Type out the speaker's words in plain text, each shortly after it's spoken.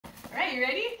you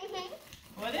ready?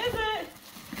 What is it?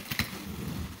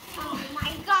 Oh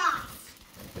my gosh.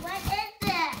 What is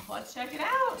this? Let's check it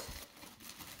out.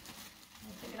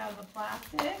 Let's take it out of the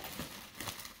plastic.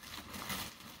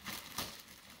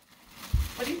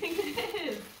 What do you think it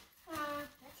is?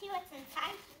 Let's see what's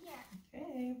inside here.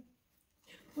 Okay.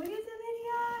 What is it,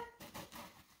 Lydia?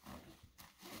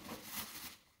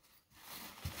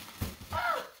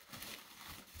 Oh!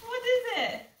 What is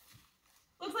it?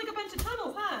 Looks like a bunch of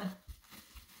tunnels, huh?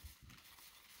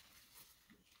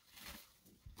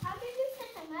 How did you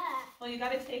set them up? Well, you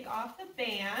got to take off the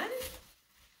bands.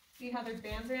 See how there's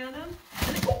bands around them?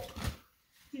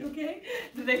 You okay?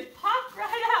 They pop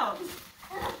right out.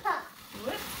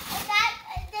 What?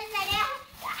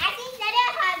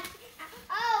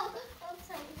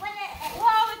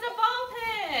 Whoa, it's a ball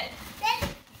pit.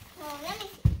 Well, let me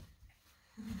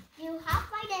see. You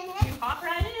hop right in it. You hop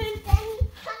right in. Then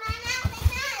come on out like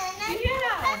that. And then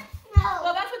Yeah. No.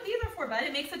 Well, that's what these are for, bud.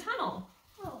 It makes a tunnel.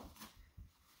 Oh.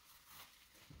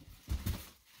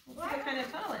 Let's see what kind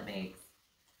of tunnel it makes.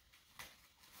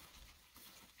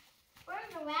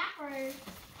 Where's the wrappers?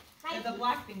 They're the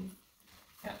black things.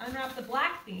 Gotta unwrap the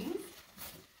black things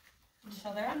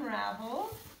until they're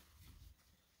unraveled.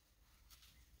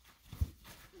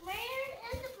 Where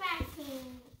is the black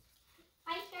thing?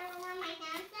 I sure where my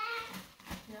hand's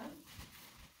at? Yeah.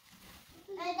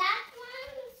 That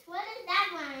one? What is that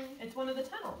one? It's one of the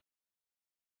tunnels.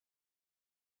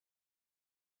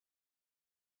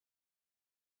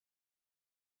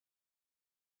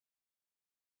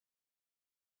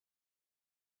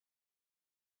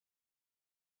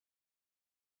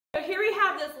 So here we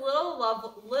have this little love,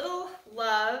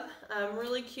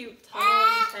 really cute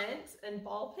tunnel tent and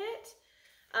ball pit.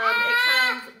 It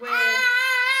comes with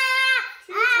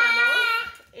 2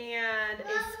 tunnels and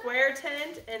a square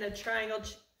tent and a triangle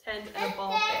tent and a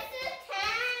ball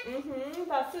pit.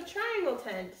 That's the triangle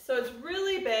tent. So it's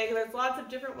really big. There's lots of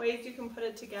different ways you can put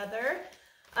it together.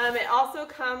 It also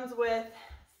comes with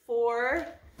 4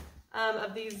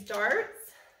 of these darts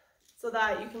so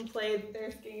that you can play.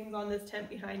 There's games on this tent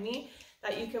behind me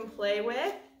that you can play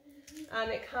with.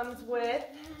 It comes with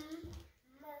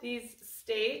these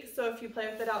stakes. So if you play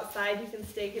with it outside, you can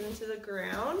stake it into the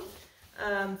ground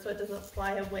so it doesn't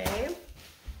fly away.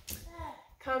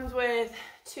 Comes with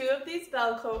 2 of these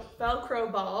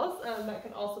Velcro balls that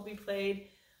can also be played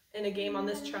in a game on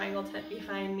this triangle tent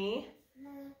behind me.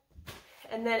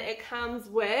 And then it comes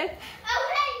with,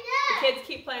 the kids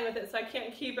keep playing with it, so I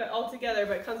can't keep it all together,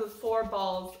 but it comes with 4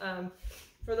 balls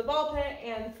for the ball pit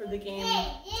and for the game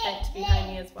tent behind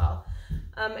me as well.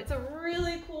 It's a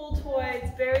really cool toy.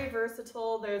 It's very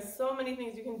versatile. There's so many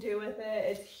things you can do with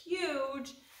it. It's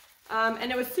huge,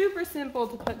 and it was super simple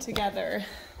to put together.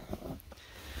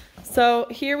 So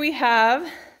here we have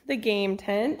the game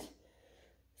tent.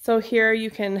 So here you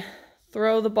can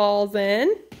throw the balls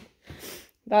in.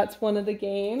 That's one of the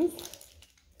games.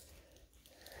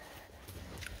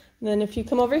 And then if you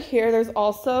come over here, there's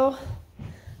also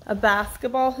a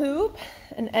basketball hoop,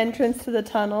 an entrance to the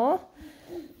tunnel.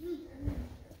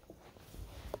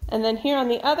 And then here on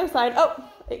the other side, oh,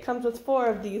 it comes with 4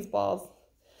 of these balls.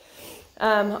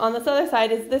 On this other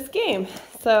side is this game.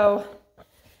 So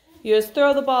you just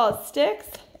throw the ball, it sticks,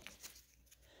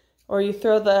 or you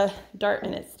throw the dart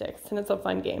and it sticks, and it's a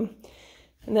fun game.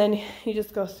 And then you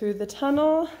just go through the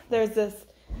tunnel. There's this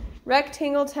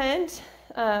rectangle tent.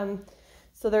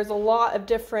 So there's a lot of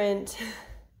different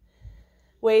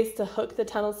ways to hook the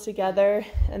tunnels together,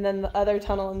 and then the other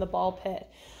tunnel in the ball pit.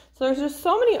 So there's just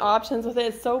so many options with it.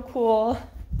 It's so cool.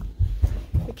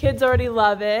 The kids already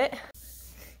love it.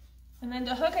 And then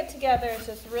to hook it together, it's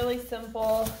just really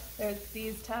simple. There's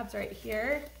these tabs right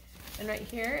here and right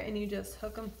here, and you just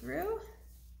hook them through.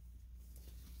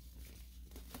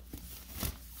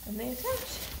 And they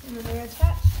attach, and then they're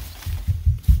attached.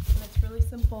 And it's really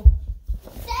simple.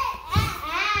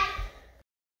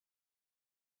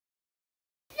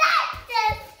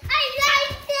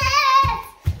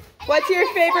 What's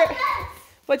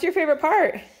your favorite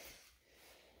part?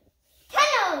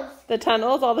 Tunnels. The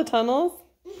tunnels, all the tunnels?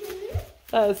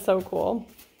 That is so cool.